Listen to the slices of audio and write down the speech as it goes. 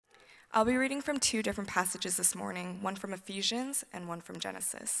I'll be reading from two different passages this morning, one from Ephesians and one from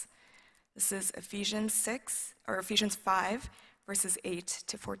Genesis. This is Ephesians 5, verses 8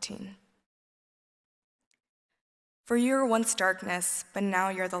 to 14. For you were once darkness, but now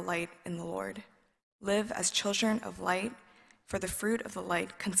you're the light in the Lord. Live as children of light, for the fruit of the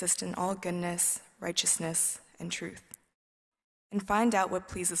light consists in all goodness, righteousness, and truth. And find out what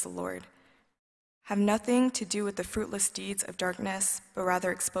pleases the Lord. Have nothing to do with the fruitless deeds of darkness, but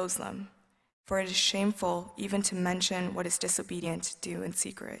rather expose them. For it is shameful even to mention what is disobedient to do in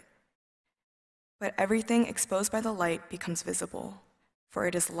secret. But everything exposed by the light becomes visible, for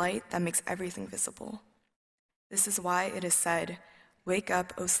it is light that makes everything visible. This is why it is said, "Wake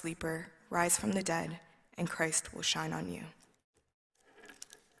up, O sleeper, rise from the dead, and Christ will shine on you."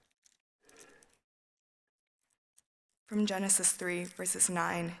 From Genesis 3, verses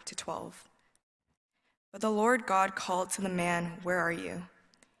 9 to 12. But the Lord God called to the man, "Where are you?"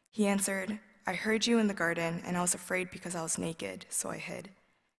 He answered, "I heard you in the garden, and I was afraid because I was naked, so I hid."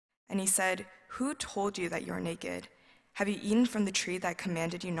 And he said, "Who told you that you are naked? Have you eaten from the tree that I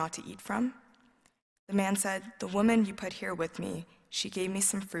commanded you not to eat from?" The man said, "The woman you put here with me, she gave me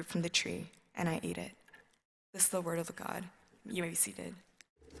some fruit from the tree, and I ate it." This is the word of God. You may be seated.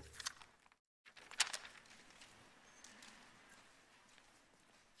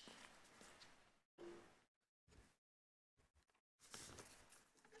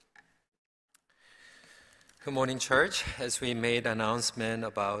 Good morning, church. As we made announcement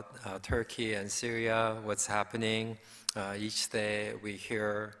about Turkey and Syria, what's happening, each day we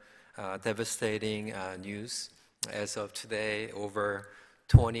hear devastating news. As of today, over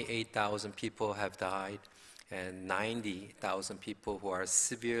 28,000 people have died and 90,000 people who are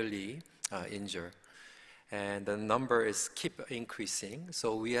severely injured. And the number is keep increasing.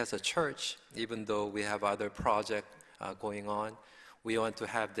 So we as a church, even though we have other projects going on, we want to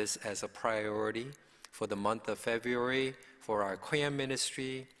have this as a priority for the month of February, for our Korean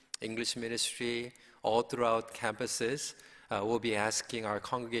ministry, English ministry, all throughout campuses. We'll be asking our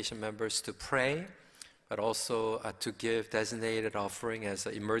congregation members to pray, but also to give designated offering as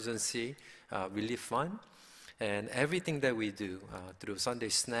an emergency relief fund. And everything that we do through Sunday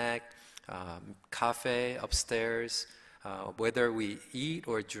snack, cafe upstairs, whether we eat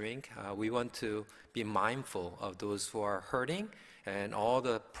or drink, we want to be mindful of those who are hurting, and all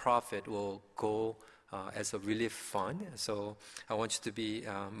the profit will go as a relief fund. So I want you to be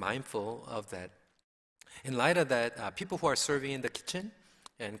mindful of that. In light of that, people who are serving in the kitchen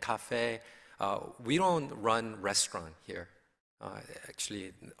and cafe, we don't run restaurant here.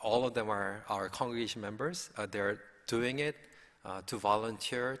 Actually, all of them are our congregation members. They're doing it to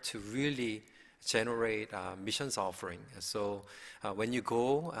volunteer, to really generate missions offering. So when you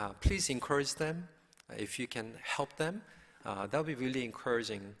go, please encourage them. If you can help them, that will be really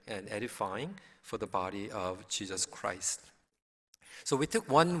encouraging and edifying for the body of Jesus Christ. So we took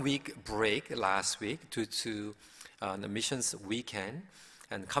 1 week break last week due to the missions weekend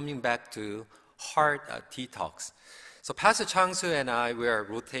and coming back to heart detox. So Pastor Changsu and I, we are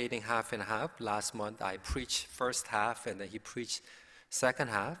rotating half and half. Last month I preached first half and then he preached second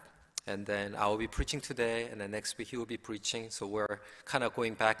half. And then I will be preaching today and then next week he will be preaching. So we're kind of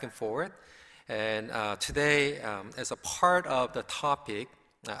going back and forth. And today, as a part of the topic,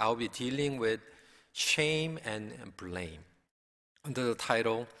 I'll be dealing with shame and blame under the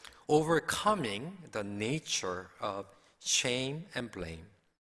title, Overcoming the Nature of Shame and Blame.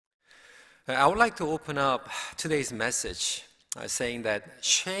 I would like to open up today's message saying that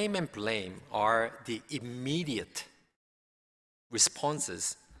shame and blame are the immediate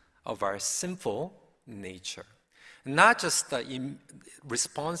responses of our sinful nature. Not just the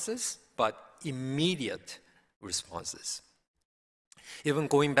responses, but immediate responses. Even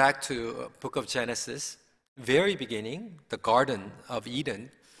going back to book of Genesis, very beginning, the Garden of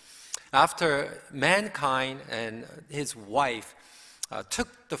Eden, after mankind and his wife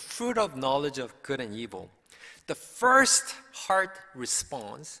took the fruit of knowledge of good and evil, the first heart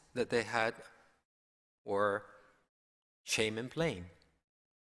response that they had were shame and blame.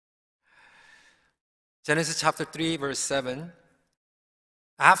 Genesis chapter 3, verse 7,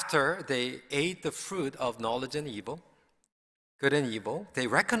 after they ate the fruit of knowledge and evil, good and evil, they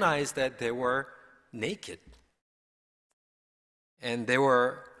recognized that they were naked and they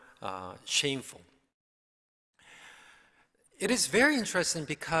were shameful. It is very interesting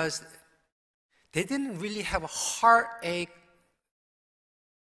because they didn't really have a heartache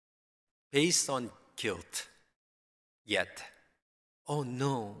based on guilt yet. Oh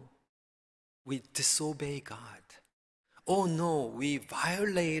no, we disobeyed God. Oh no, we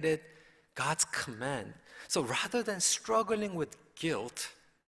violated God's command. So rather than struggling with guilt,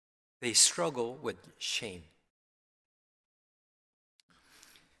 they struggle with shame.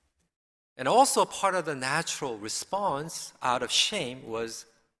 And also part of the natural response out of shame was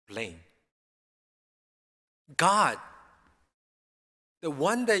blame. God, the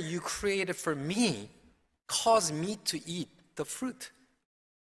one that you created for me, caused me to eat the fruit.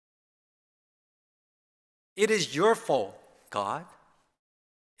 It is your fault, God.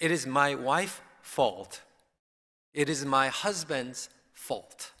 It is my wife's fault. It is my husband's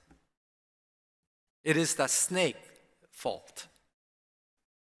fault. It is the snake's fault.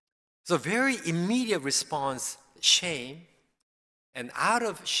 So very immediate response, shame. And out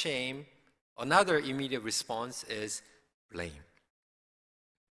of shame, another immediate response is blame.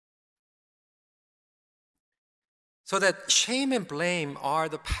 So that shame and blame are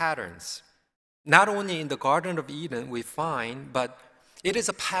the patterns, not only in the Garden of Eden we find, but it is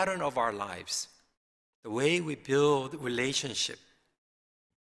a pattern of our lives, the way we build relationship.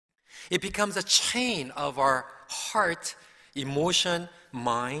 It becomes a chain of our heart, emotion,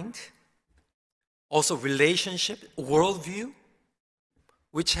 mind, also relationship, worldview,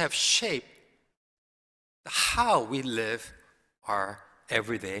 which have shaped how we live our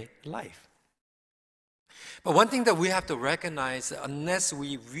everyday life. But one thing that we have to recognize, unless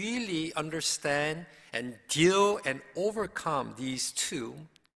we really understand and deal and overcome these two,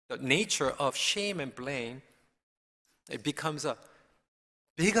 the nature of shame and blame, it becomes a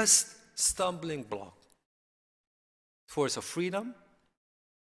biggest stumbling block towards a freedom,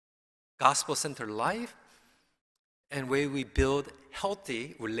 gospel-centered life, and where we build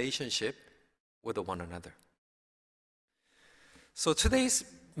healthy relationship with one another. So today's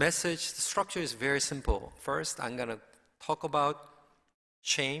message, the structure is very simple. First, I'm going to talk about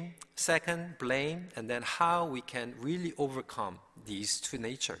shame. Second, blame. And then how we can really overcome these two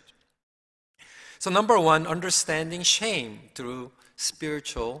natures. So number one, understanding shame through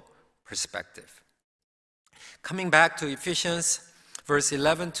spiritual perspective. Coming back to Ephesians, verse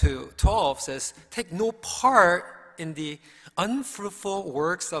 11 to 12 says, take no part in the unfruitful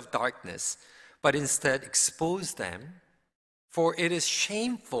works of darkness, but instead expose them. For it is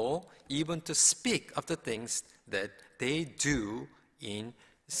shameful even to speak of the things that they do in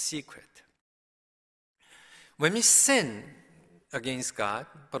secret. When we sin against God,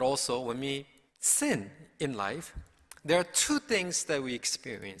 but also when we sin in life, there are two things that we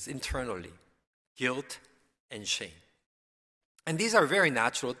experience internally: guilt and shame. And these are very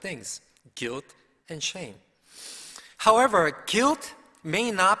natural things, guilt and shame. However, guilt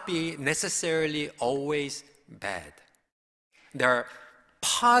may not be necessarily always bad. There are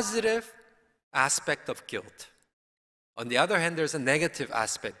positive aspects of guilt. On the other hand, there's a negative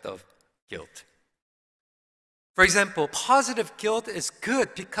aspect of guilt. For example, positive guilt is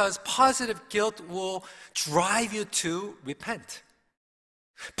good because positive guilt will drive you to repent.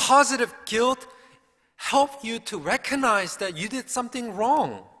 Positive guilt helps you to recognize that you did something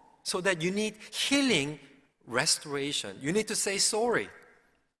wrong, so that you need healing, restoration. You need to say sorry.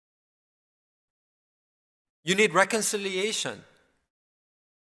 You need reconciliation.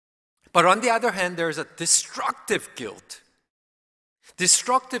 But on the other hand, there's a destructive guilt.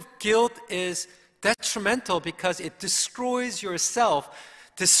 Destructive guilt is detrimental because it destroys yourself,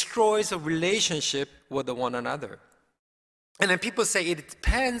 destroys a relationship with one another. And then people say it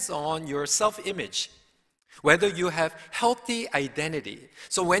depends on your self-image, whether you have healthy identity.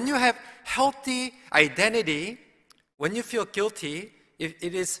 So when you have healthy identity, when you feel guilty,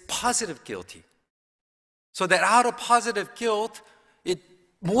 it is positive guilty. So that out of positive guilt, it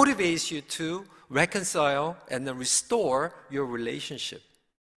motivates you to reconcile and then restore your relationship.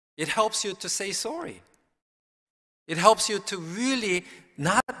 It helps you to say sorry. It helps you to really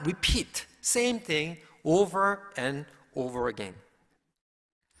not repeat same thing over and over again.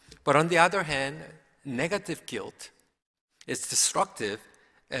 But on the other hand, negative guilt is destructive,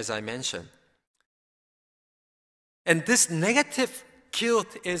 as I mentioned. And this negative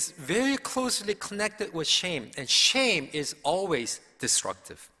guilt is very closely connected with shame, and shame is always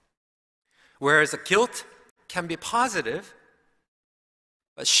destructive. Whereas guilt can be positive,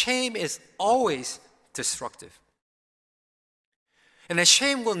 but shame is always destructive. And then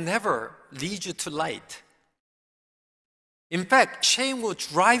shame will never lead you to light. In fact, shame will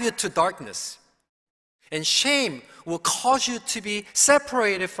drive you to darkness. And shame will cause you to be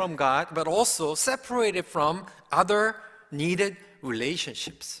separated from God, but also separated from other needed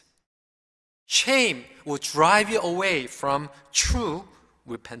relationships. Shame will drive you away from true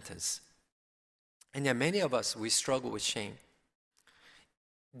repentance. And yet many of us, we struggle with shame.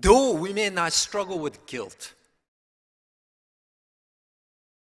 Though we may not struggle with guilt.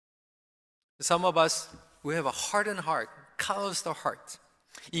 Some of us, we have a hardened heart, calloused heart.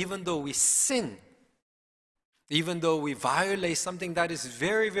 even though we sin, even though we violate something that is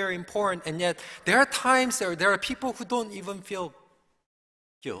very, very important, and yet there are times there are people who don't even feel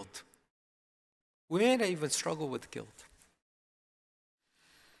guilt. We may not even struggle with guilt.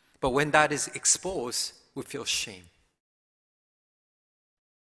 But when that is exposed, we feel shame.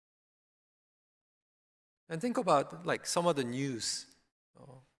 And think about like some of the news,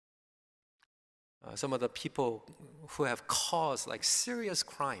 some of the people who have caused like serious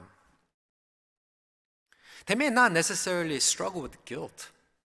crime. They may not necessarily struggle with guilt,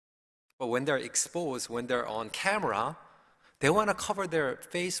 but when they're exposed, when they're on camera, they want to cover their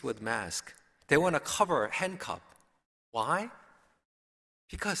face with mask. They want to cover handcuff. Why?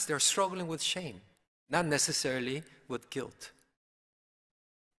 Because they're struggling with shame, not necessarily with guilt.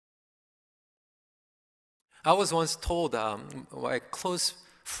 I was once told, my close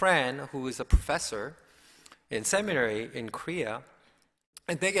friend who is a professor in seminary in Korea,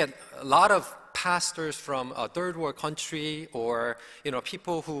 and they get a lot of pastors from a third world country, or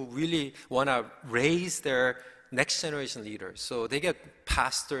people who really want to raise their next generation leaders. So they get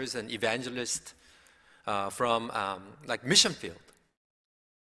pastors and evangelists from like mission field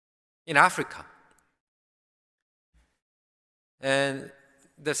in Africa. And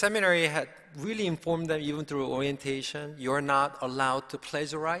the seminary had really informed them, even through orientation, you're not allowed to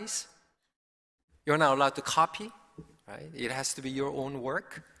plagiarize. You're not allowed to copy, right? It has to be your own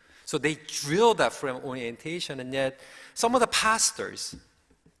work. So they drill that from orientation, and yet some of the pastors,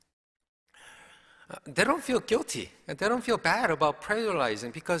 they don't feel guilty, and they don't feel bad about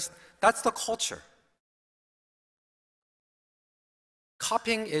plagiarizing because that's the culture.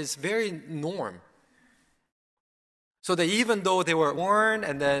 Copying is very norm. So that even though they were warned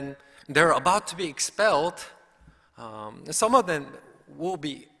and then they're about to be expelled, some of them will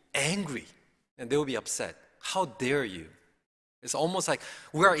be angry and they will be upset. How dare you? It's almost like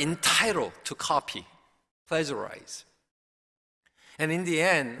we are entitled to copy, plagiarize. And in the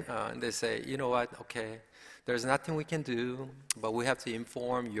end, they say, you know what, okay, there's nothing we can do, but we have to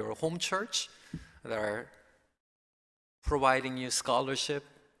inform your home church that are providing you scholarship,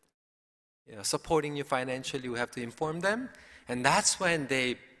 supporting you financially. We have to inform them. And that's when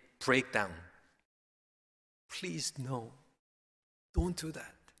they break down. Please, no, don't do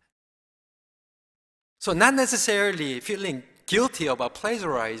that. So not necessarily feeling guilty about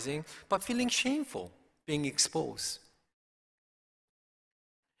plagiarizing, but feeling shameful, being exposed.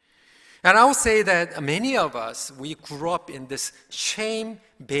 And I would say that many of us, we grew up in this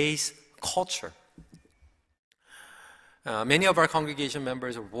shame-based culture. Many of our congregation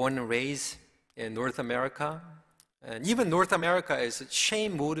members were born and raised in North America. And even North America is a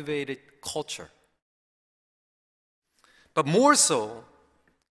shame-motivated culture. But more so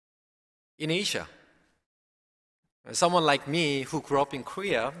in Asia. Someone like me who grew up in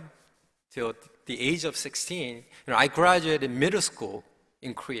Korea till the age of 16, I graduated middle school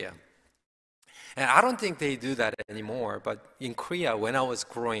in Korea. And I don't think they do that anymore, but in Korea, when I was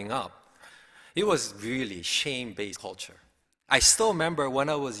growing up, it was really shame-based culture. I still remember when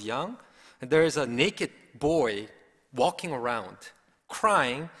I was young, there is a naked boy walking around,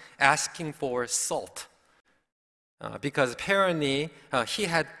 crying, asking for salt. Because apparently he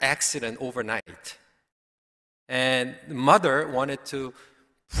had accident overnight. And the mother wanted to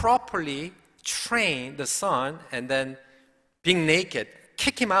properly train the son, and then being naked,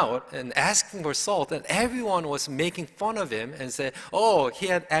 kick him out and asking for salt. And everyone was making fun of him and said, oh, he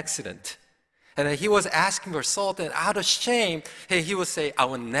had accident. And then he was asking for salt, and out of shame, he would say, I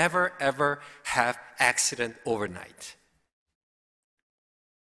will never, ever have accident overnight.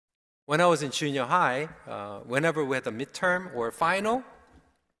 When I was in junior high, whenever we had a midterm or final,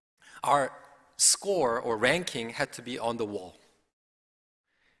 our score or ranking had to be on the wall.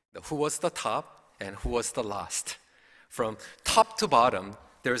 Who was the top and who was the last. From top to bottom,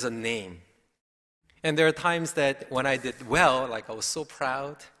 there's a name. And there are times that when I did well, like I was so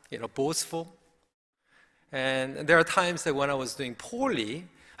proud, boastful. And there are times that when I was doing poorly,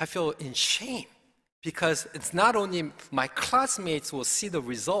 I feel in shame. Because it's not only my classmates will see the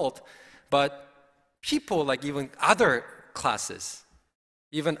result, but people, like even other classes,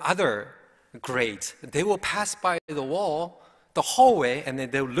 even other grades, they will pass by the wall, the hallway, and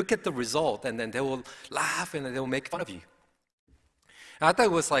then they'll look at the result, and then they will laugh, and then they will make fun of you. And I thought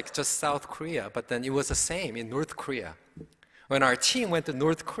it was like just South Korea, but then it was the same in North Korea. When our team went to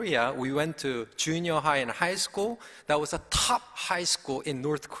North Korea, we went to junior high and high school. That was a top high school in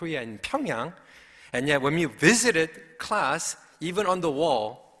North Korea, in Pyongyang. And yet when we visited class, even on the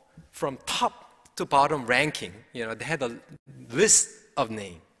wall, from top to bottom ranking, they had a list of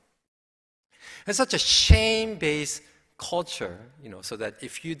names. It's such a shame-based culture, so that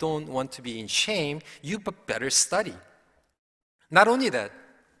if you don't want to be in shame, you better study. Not only that,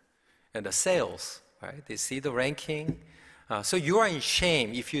 and the sales, right? They see the ranking. So you are in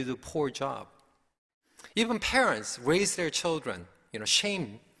shame if you do poor job. Even parents raise their children,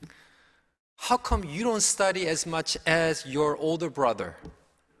 shame. How come you don't study as much as your older brother?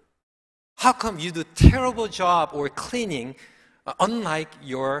 How come you do terrible job or cleaning unlike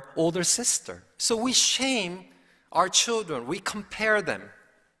your older sister? So we shame our children. We compare them.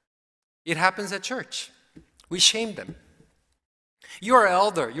 It happens at church. We shame them. You're an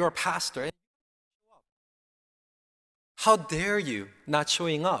elder, you're a pastor. How dare you not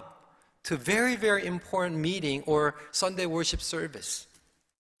showing up to very, very important meeting or Sunday worship service?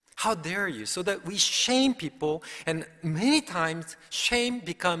 How dare you? So that we shame people, and many times shame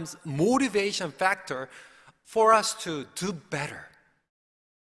becomes motivation factor for us to do better.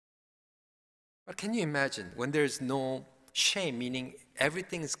 But can you imagine when there's no shame, meaning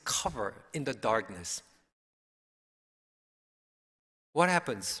everything is covered in the darkness? What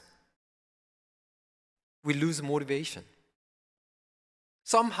happens? We lose motivation.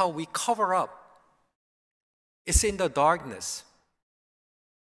 Somehow we cover up. It's in the darkness.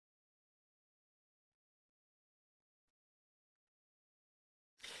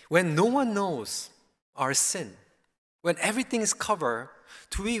 When no one knows our sin, when everything is covered,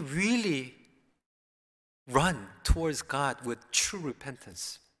 do we really run towards God with true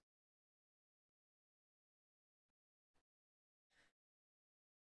repentance?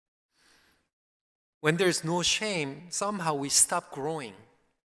 When there's no shame, somehow we stop growing.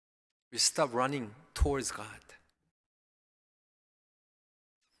 We stop running towards God.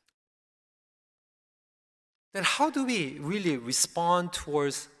 Then how do we really respond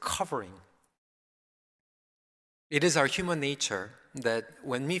towards covering? It is our human nature that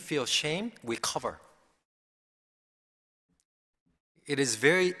when we feel shame, we cover. It is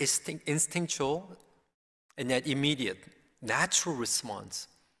very instinctual and yet immediate, natural response.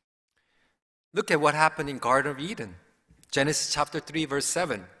 Look at what happened in Garden of Eden. Genesis chapter 3, verse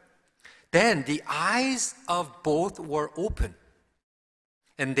 7. Then the eyes of both were open,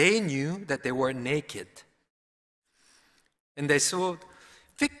 and they knew that they were naked. And they sewed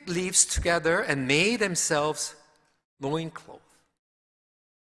fig leaves together and made themselves loincloth.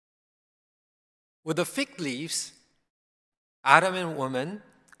 With the fig leaves, Adam and woman,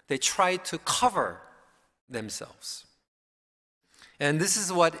 they tried to cover themselves. And this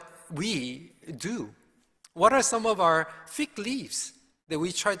is what we do. What are some of our fig leaves that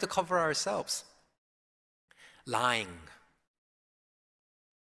we try to cover ourselves? Lying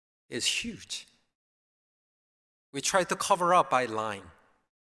is huge. We try to cover up by lying.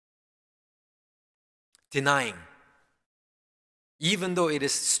 Denying. Even though it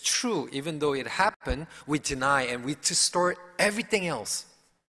is true, even though it happened, we deny and we distort everything else.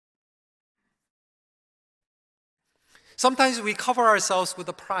 Sometimes we cover ourselves with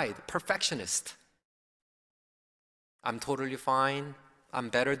a pride, perfectionist. I'm totally fine. I'm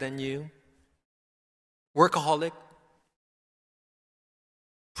better than you. Workaholic.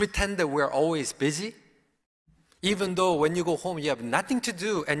 Pretend that we're always busy. Even though when you go home, you have nothing to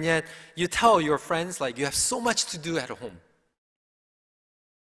do, and yet you tell your friends like you have so much to do at home.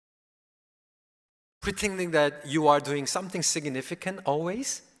 Pretending that you are doing something significant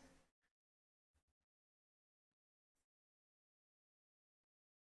always.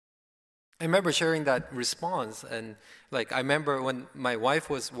 I remember sharing that response, and I remember when my wife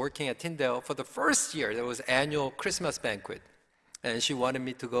was working at Tyndale for the first year, there was annual Christmas banquet, and she wanted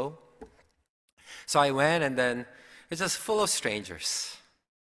me to go. So I went, and then it's just full of strangers.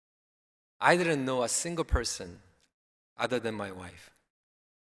 I didn't know a single person other than my wife.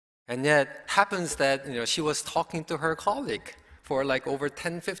 And yet, happens that she was talking to her colleague for over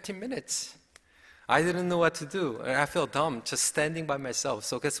 10, 15 minutes. I didn't know what to do. And I felt dumb just standing by myself.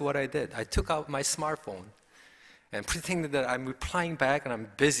 So guess what I did? I took out my smartphone and pretending that I'm replying back and I'm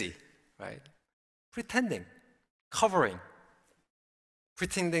busy, right? Pretending, covering.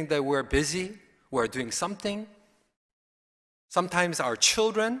 Pretending that we're busy, we're doing something. Sometimes our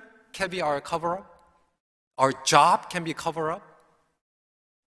children can be our cover-up. Our job can be cover-up.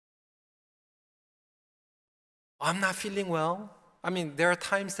 I'm not feeling well. There are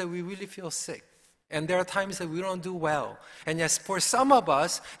times that we really feel sick. And there are times that we don't do well. And yes, for some of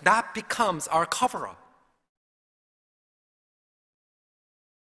us, that becomes our cover-up.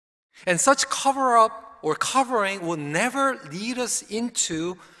 And such cover-up or covering will never lead us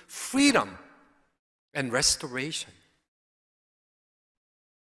into freedom and restoration.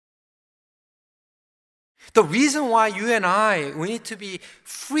 The reason why you and I, we need to be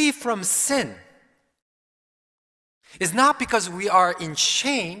free from sin It's not because we are in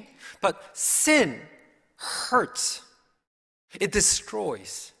shame, but sin hurts. It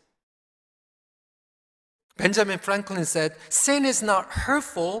destroys. Benjamin Franklin said, sin is not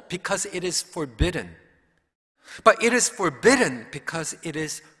hurtful because it is forbidden, but it is forbidden because it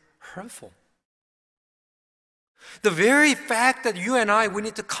is hurtful. The very fact that you and I, we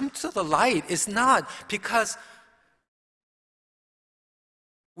need to come to the light is not because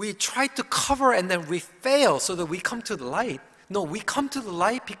we try to cover and then we fail so that we come to the light. No, we come to the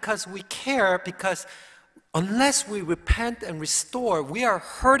light because we care, because unless we repent and restore, we are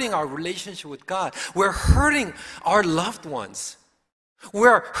hurting our relationship with God. We're hurting our loved ones.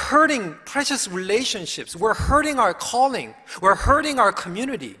 We're hurting precious relationships. We're hurting our calling. We're hurting our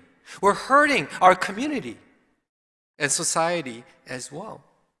community. We're hurting our community and society as well.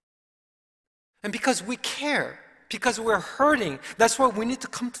 And because we care, because we're hurting, that's why we need to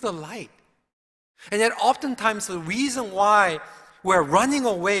come to the light. And yet oftentimes the reason why we're running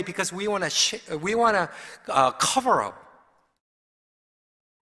away because we want to cover up.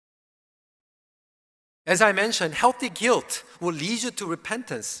 As I mentioned, healthy guilt will lead you to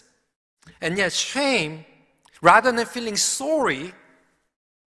repentance. And yet shame, rather than feeling sorry,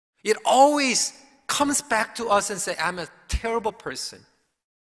 it always comes back to us and says, I'm a terrible person.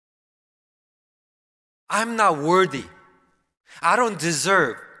 I'm not worthy. I don't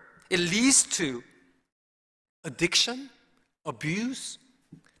deserve. It leads to addiction, abuse,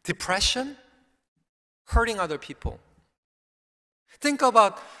 depression, hurting other people. Think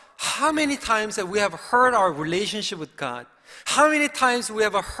about how many times that we have hurt our relationship with God. How many times we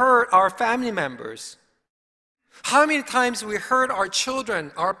have hurt our family members. How many times we hurt our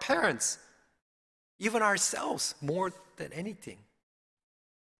children, our parents, even ourselves more than anything.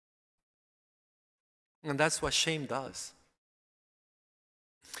 And that's what shame does.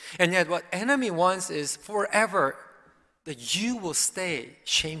 And yet what enemy wants is forever that you will stay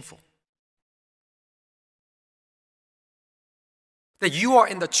shameful. That you are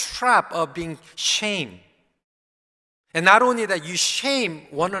in the trap of being shamed. And not only that, you shame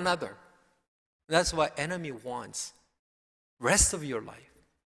one another. That's what enemy wants. Rest of your life.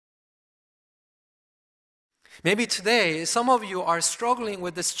 Maybe today, some of you are struggling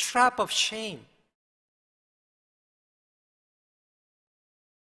with this trap of shame.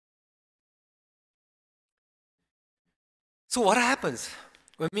 So what happens?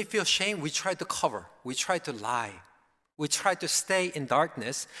 When we feel shame, we try to cover. We try to lie. We try to stay in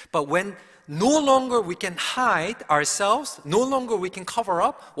darkness. But when no longer we can hide ourselves, no longer we can cover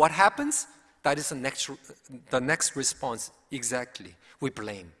up, what happens? That is the next response exactly. We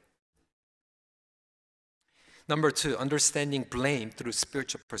blame. Number 2, understanding blame through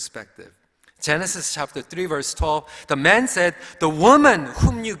spiritual perspective. Genesis chapter 3, verse 12, the man said, the woman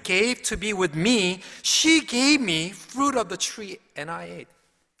whom you gave to be with me, she gave me fruit of the tree and I ate.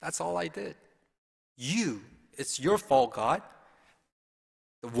 That's all I did. It's your fault, God.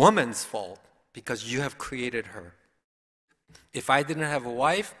 The woman's fault because you have created her. If I didn't have a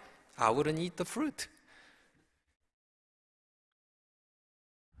wife, I wouldn't eat the fruit.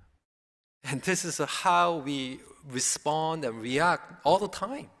 And this is how we respond and react all the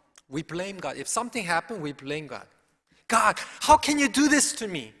time. We blame God. If something happened, we blame God. God, how can you do this to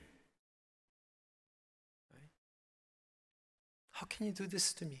me? How can you do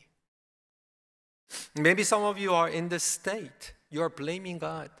this to me? Maybe some of you are in this state. You are blaming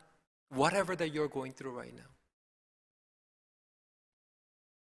God, whatever that you're going through right now.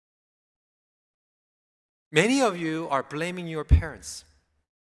 Many of you are blaming your parents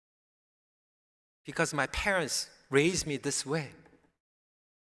because my parents raised me this way.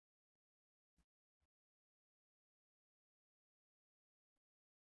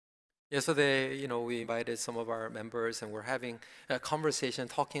 Yesterday, we invited some of our members and we're having a conversation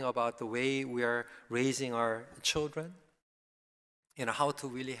talking about the way we are raising our children, how to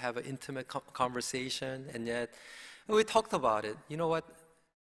really have an intimate conversation. And yet, we talked about it. You know what?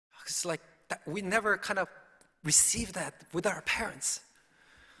 It's like that we never kind of received that with our parents.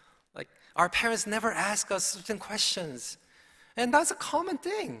 Like, our parents never ask us certain questions. And that's a common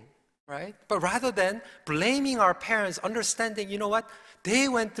thing, right? But rather than blaming our parents, understanding, you know what? They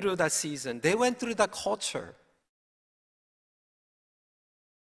went through that season. They went through that culture.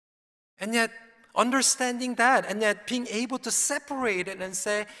 And yet, understanding that, and yet being able to separate it and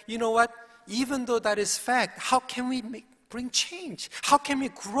say, you know what? Even though that is fact, how can we bring change? How can we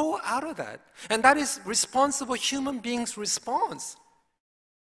grow out of that? And that is responsible human beings' response.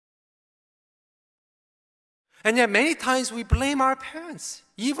 And yet many times we blame our parents,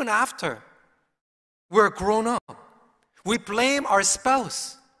 even after we're grown up. We blame our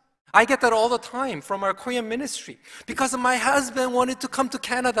spouse, I get that all the time from our Korean ministry. Because my husband wanted to come to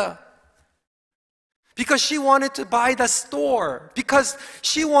Canada. Because she wanted to buy the store. Because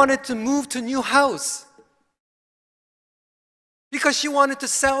she wanted to move to a new house. Because she wanted to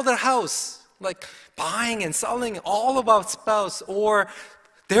sell the house. Like buying and selling, all about spouse. Or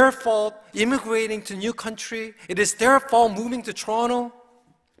their fault immigrating to a new country. It is their fault moving to Toronto,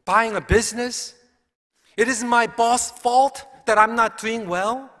 buying a business. It is my boss' fault that I'm not doing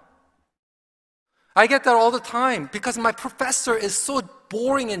well. I get that all the time because my professor is so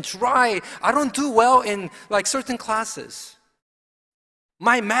boring and dry. I don't do well in like certain classes.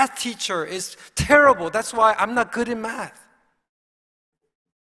 My math teacher is terrible. That's why I'm not good in math.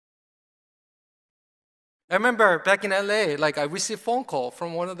 I remember back in LA, like I received a phone call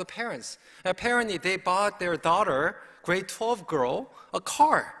from one of the parents. Apparently they bought their daughter, grade 12 girl, a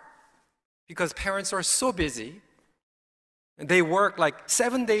car because parents are so busy. They work like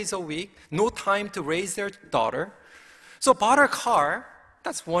 7 days a week, no time to raise their daughter. So bought her car,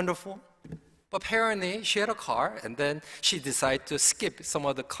 that's wonderful. But apparently she had a car and then she decided to skip some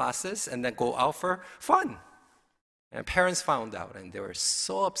of the classes and then go out for fun. And parents found out and they were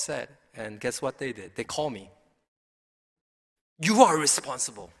so upset. And guess what they did? They called me. You are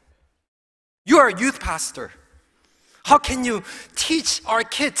responsible. You are a youth pastor. How can you teach our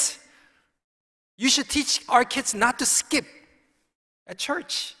kids? You should teach our kids not to skip at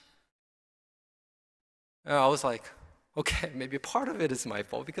church. And I was like, okay, maybe part of it is my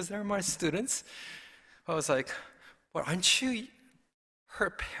fault because they're my students. I was like, well, aren't you her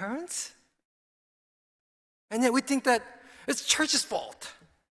parents? And yet we think that it's church's fault.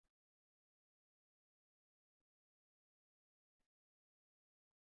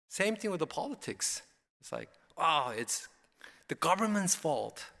 Same thing with the politics. It's like, oh, it's the government's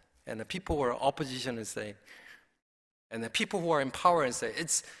fault. And the people who are opposition and say, and the people who are in power and say,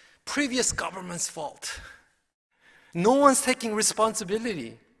 it's previous government's fault. No one's taking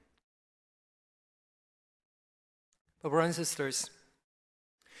responsibility. But brothers and sisters,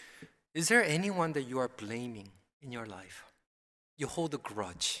 is there anyone that you are blaming in your life? You hold a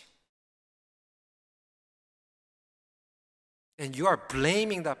grudge. And you are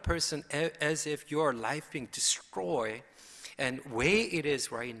blaming that person as if your life being destroyed and way it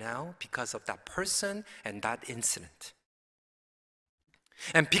is right now because of that person and that incident.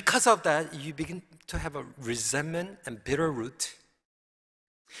 And because of that, you begin to have a resentment and bitter root.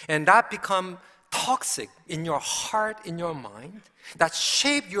 And that become toxic in your heart, in your mind, that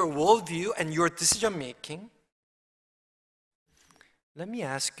shape your worldview and your decision making. Let me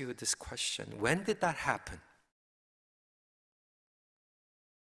ask you this question. When did that happen?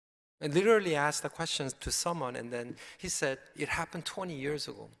 I literally asked the question to someone, and then he said, it happened 20 years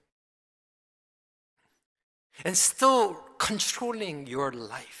ago. And still controlling your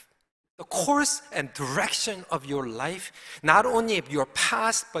life, the course and direction of your life, not only your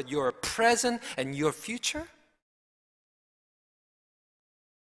past, but your present and your future?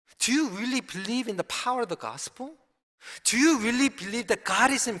 Do you really believe in the power of the gospel? Do you really believe that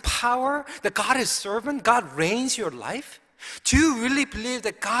God is in power, that God is servant, God reigns your life? Do you really believe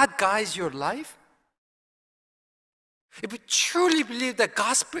that God guides your life? If you truly believe that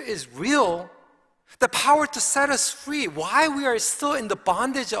gospel is real, the power to set us free, why we are still in the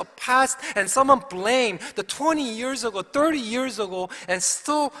bondage of past and someone blame the 20 years ago, 30 years ago, and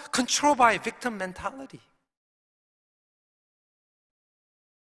still controlled by victim mentality?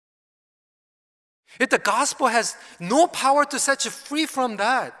 If the gospel has no power to set you free from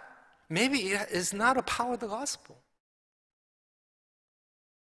that, maybe it is not a power of the gospel.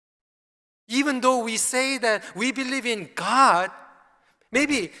 Even though we say that we believe in God,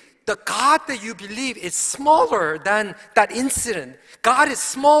 maybe the God that you believe is smaller than that incident. God is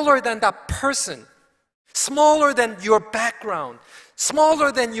smaller than that person, smaller than your background,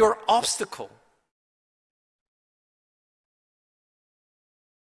 smaller than your obstacle.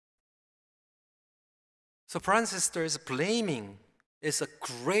 So, brothers and sisters, blaming is the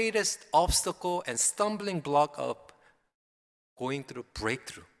greatest obstacle and stumbling block of going through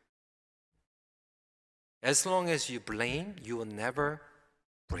breakthrough. As long as you blame, you will never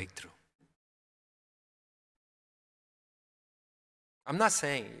break through. I'm not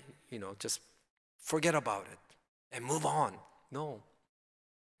saying, just forget about it and move on. No.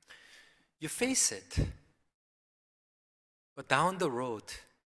 You face it. But down the road,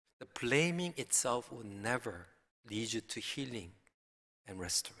 the blaming itself will never lead you to healing and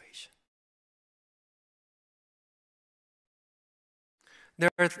restoration. There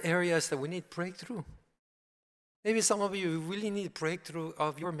are areas that we need breakthrough. Maybe some of you really need breakthrough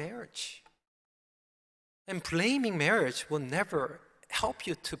of your marriage. And blaming marriage will never, help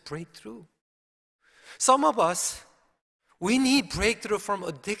you to break through. Some of us, we need breakthrough from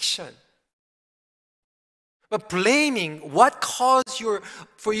addiction. But blaming what caused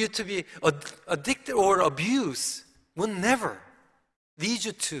for you to be addicted or abused will never lead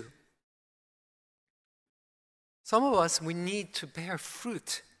you to. Some of us, we need to bear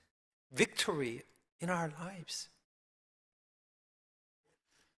fruit, victory in our lives.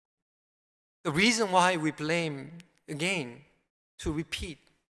 The reason why we blame, again, to repeat,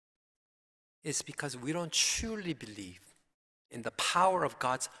 is because we don't truly believe in the power of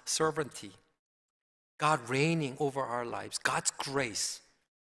God's sovereignty, God reigning over our lives, God's grace.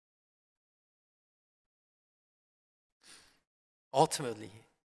 Ultimately,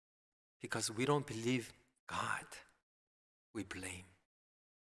 because we don't believe God, we blame.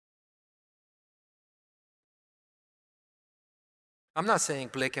 I'm not saying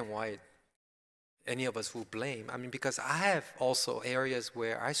black and white, any of us who blame. I mean, because I have also areas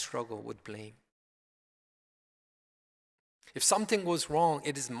where I struggle with blame. If something goes wrong,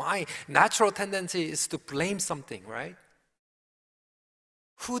 it is my natural tendency is to blame something, right?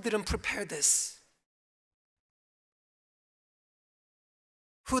 Who didn't prepare this?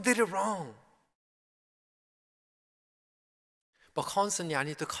 Who did it wrong? But constantly, I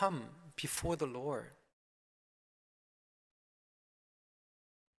need to come before the Lord.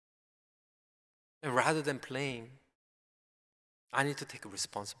 And rather than blame, I need to take a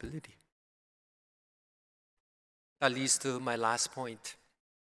responsibility. That leads to my last point.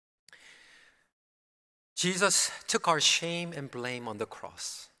 Jesus took our shame and blame on the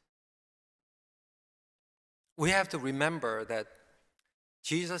cross. We have to remember that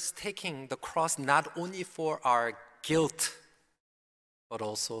Jesus taking the cross not only for our guilt, but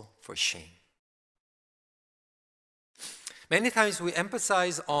also for shame. Many times we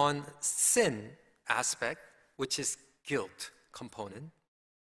emphasize on sin aspect, which is guilt component.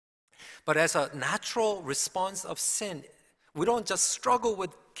 But as a natural response of sin, we don't just struggle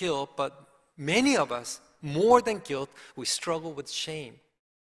with guilt, but many of us, more than guilt, we struggle with shame.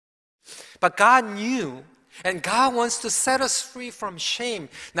 But God knew, and God wants to set us free from shame.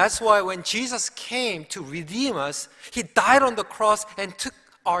 That's why when Jesus came to redeem us, He died on the cross and took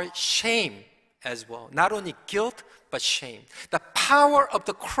our shame as well. Not only guilt, but shame. The power of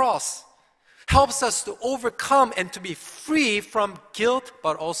the cross helps us to overcome and to be free from guilt,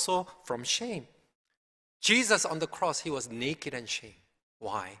 but also from shame. Jesus on the cross, He was naked and shame.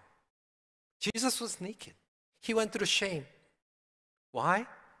 Why? Jesus was naked. He went through shame. Why?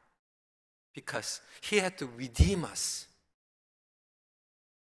 Because He had to redeem us.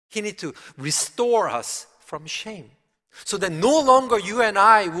 He needed to restore us from shame. So that no longer you and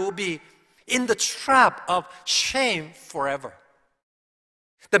I will be in the trap of shame forever.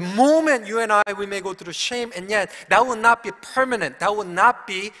 The moment you and I, we may go through shame, and yet that will not be permanent. That will not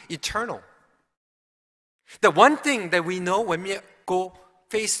be eternal. The one thing that we know when we go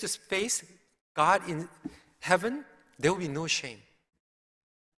face to face, God in heaven, there will be no shame.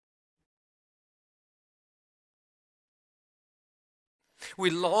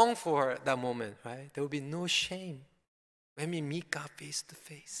 We long for that moment, right? There will be no shame when we meet God face to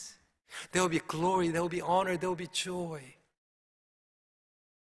face. There will be glory, there will be honor, there will be joy.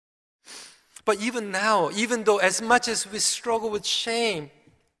 But even now, even though as much as we struggle with shame,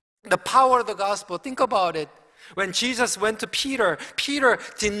 the power of the gospel, think about it. When Jesus went to Peter, Peter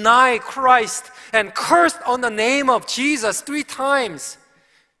denied Christ and cursed on the name of Jesus 3 times.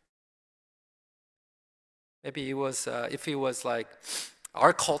 Maybe it was, if it was like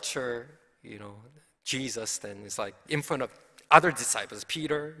our culture, Jesus, then it's like in front of other disciples.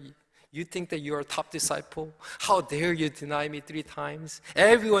 Peter, you think that you're a top disciple? How dare you deny me 3 times?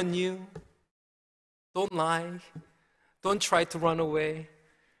 Everyone knew. Don't lie. Don't try to run away.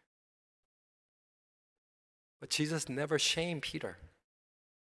 But Jesus never shamed Peter.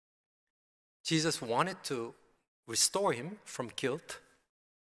 Jesus wanted to restore him from guilt.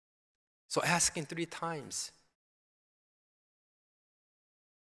 So ask him 3 times,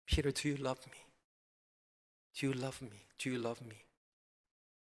 Peter, do you love me? Do you love me? Do you love me?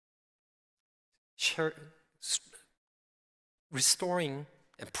 Restoring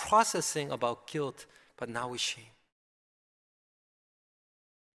and processing about guilt, but now with shame.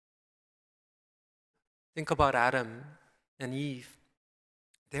 Think about Adam and Eve.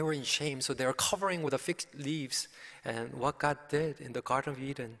 They were in shame, so they were covering with the fig leaves. And what God did in the Garden of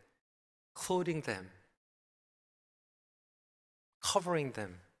Eden, clothing them, covering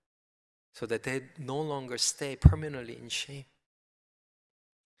them, so that they no longer stay permanently in shame.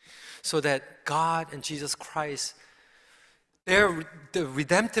 So that God and Jesus Christ, the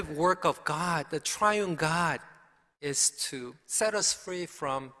redemptive work of God, the triune God, is to set us free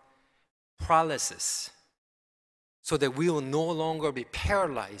from paralysis so that we will no longer be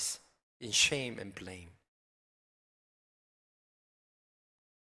paralyzed in shame and blame.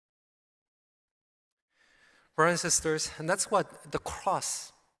 Brothers and sisters, and that's what the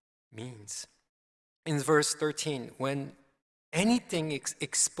cross means. In verse 13, when anything is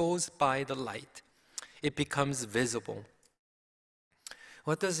exposed by the light, it becomes visible.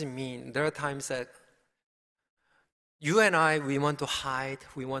 What does it mean? There are times that you and I, we want to hide,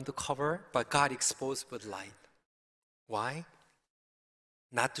 we want to cover, but God exposed with light. Why?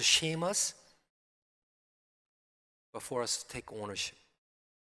 Not to shame us, but for us to take ownership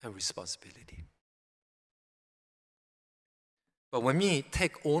and responsibility. But when we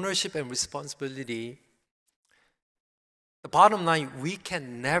take ownership and responsibility, the bottom line, we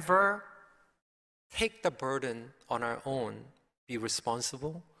can never take the burden on our own, be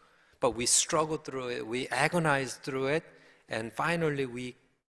responsible, but we struggle through it, we agonize through it, and finally we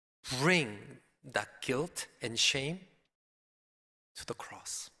bring that guilt and shame to the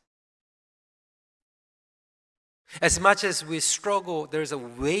cross. As much as we struggle, there's a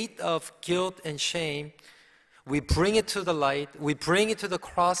weight of guilt and shame. We bring it to the light, we bring it to the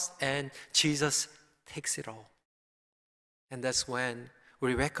cross, and Jesus takes it all. And that's when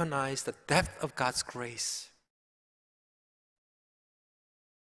we recognize the depth of God's grace.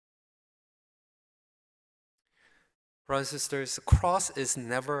 Brothers and sisters, the cross is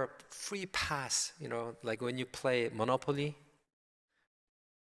never a free pass. Like when you play Monopoly,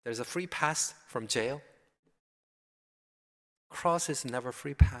 there's a free pass from jail. Cross is never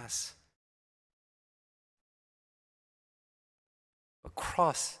free pass. A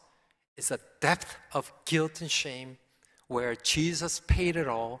cross is a depth of guilt and shame where Jesus paid it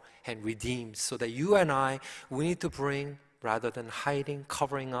all and redeemed, so that you and I, we need to bring, rather than hiding,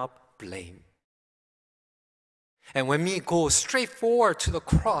 covering up, blame. And when we go straight forward to the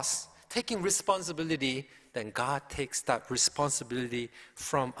cross, taking responsibility, then God takes that responsibility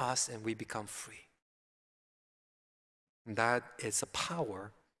from us and we become free. And that is the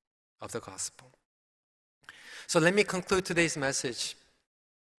power of the gospel. So let me conclude today's message.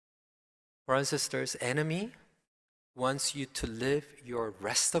 Brothers and sisters, enemy wants you to live your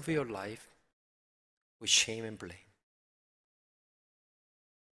rest of your life with shame and blame.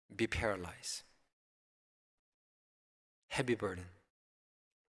 Be paralyzed. Heavy burden.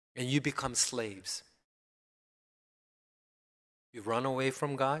 And you become slaves. You run away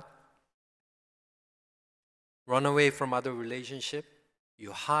from God. Run away from other relationship.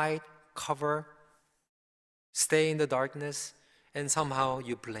 You hide, cover, stay in the darkness, and somehow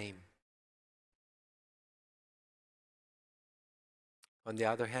you blame. On the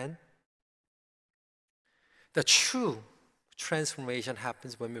other hand, the true transformation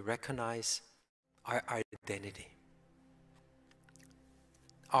happens when we recognize our identity.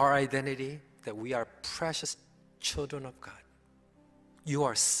 Our identity, that we are precious children of God. You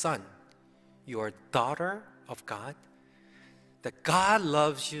are son, you are daughter of God, that God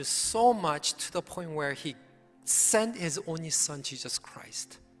loves you so much to the point where He sent His only Son, Jesus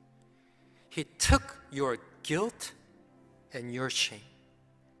Christ. He took your guilt and your shame,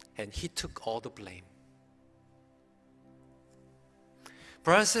 and He took all the blame.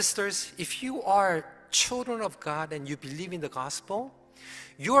 Brothers and sisters, if you are children of God and you believe in the gospel,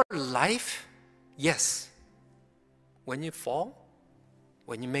 your life, yes, when you fall,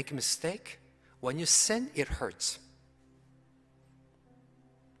 when you make a mistake, when you sin, it hurts.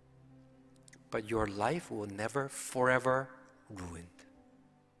 But your life will never forever ruined.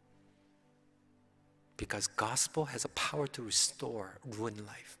 Because gospel has a power to restore ruined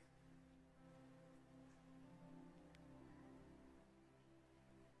life.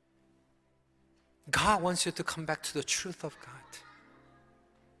 God wants you to come back to the truth of God.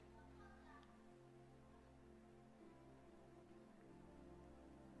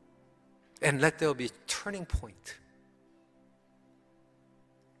 And let there be a turning point.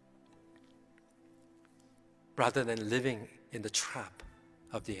 Rather than living in the trap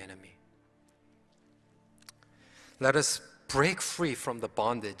of the enemy. Let us break free from the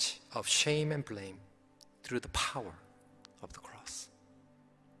bondage of shame and blame through the power of the cross.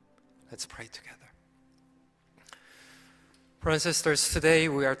 Let's pray together. Brothers and sisters, today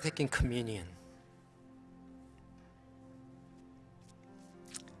we are taking communion.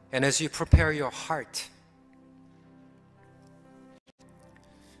 And as you prepare your heart,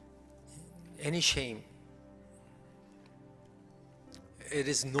 any shame, it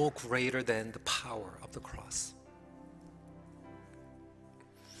is no greater than the power of the cross.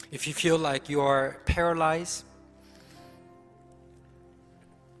 If you feel like you are paralyzed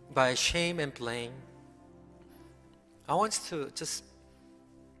by shame and blame, I want us to just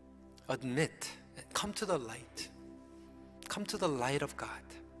admit and come to the light. Come to the light of God.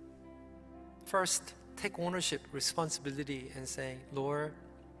 First, take ownership, responsibility, and say, Lord,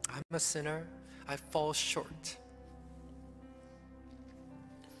 I'm a sinner. I fall short.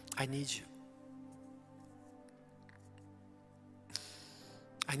 I need you.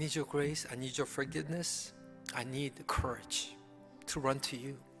 I need your grace. I need your forgiveness. I need the courage to run to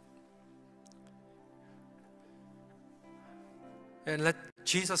you. And let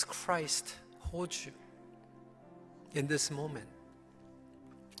Jesus Christ hold you in this moment.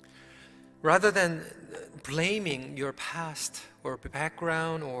 Rather than blaming your past or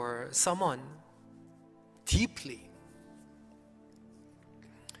background or someone deeply,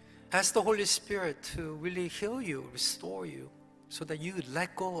 ask the Holy Spirit to really heal you, restore you, so that you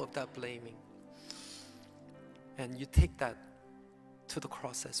let go of that blaming. And you take that to the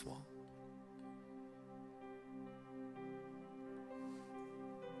cross as well.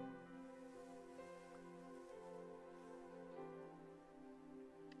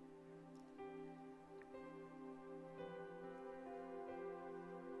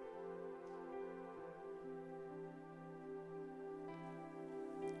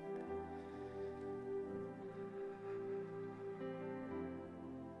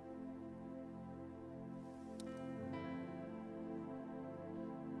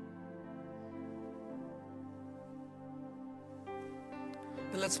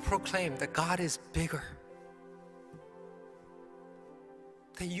 And let's proclaim that God is bigger.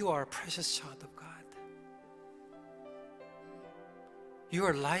 That you are a precious child of God.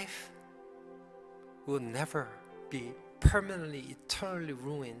 Your life will never be permanently, eternally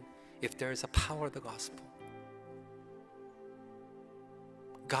ruined if there is a power of the gospel.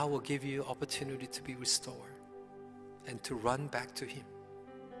 God will give you opportunity to be restored and to run back to Him.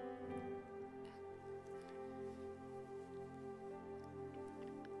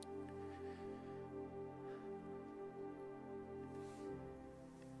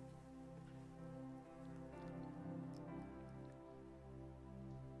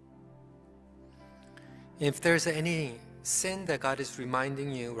 If there's any sin that God is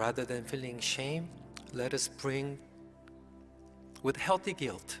reminding you, rather than feeling shame, let us bring with healthy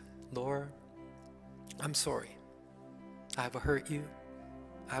guilt, Lord, I'm sorry. I have hurt you.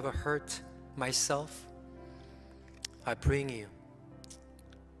 I have hurt myself. I bring you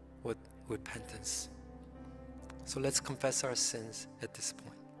with repentance. So let's confess our sins at this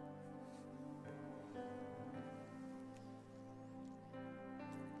point.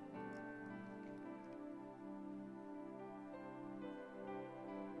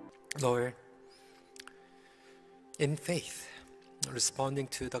 Lord, in faith, responding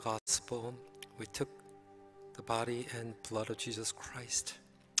to the gospel, we took the body and blood of Jesus Christ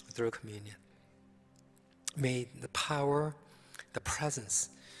through communion. May the power, the presence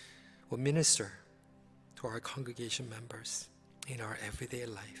will minister to our congregation members in our everyday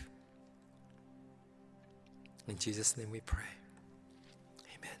life. In Jesus' name we pray.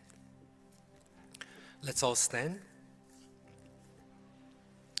 Amen. Let's all stand.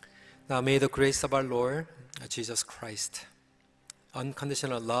 Now may the grace of our Lord Jesus Christ,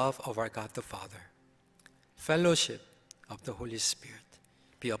 unconditional love of our God the Father, fellowship of the Holy Spirit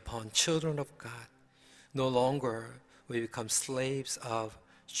be upon children of God. No longer we become slaves of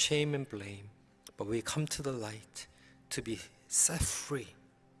shame and blame, but we come to the light to be set free,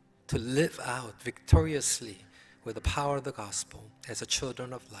 to live out victoriously with the power of the gospel as a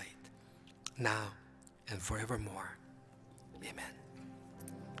children of light, now and forevermore. Amen.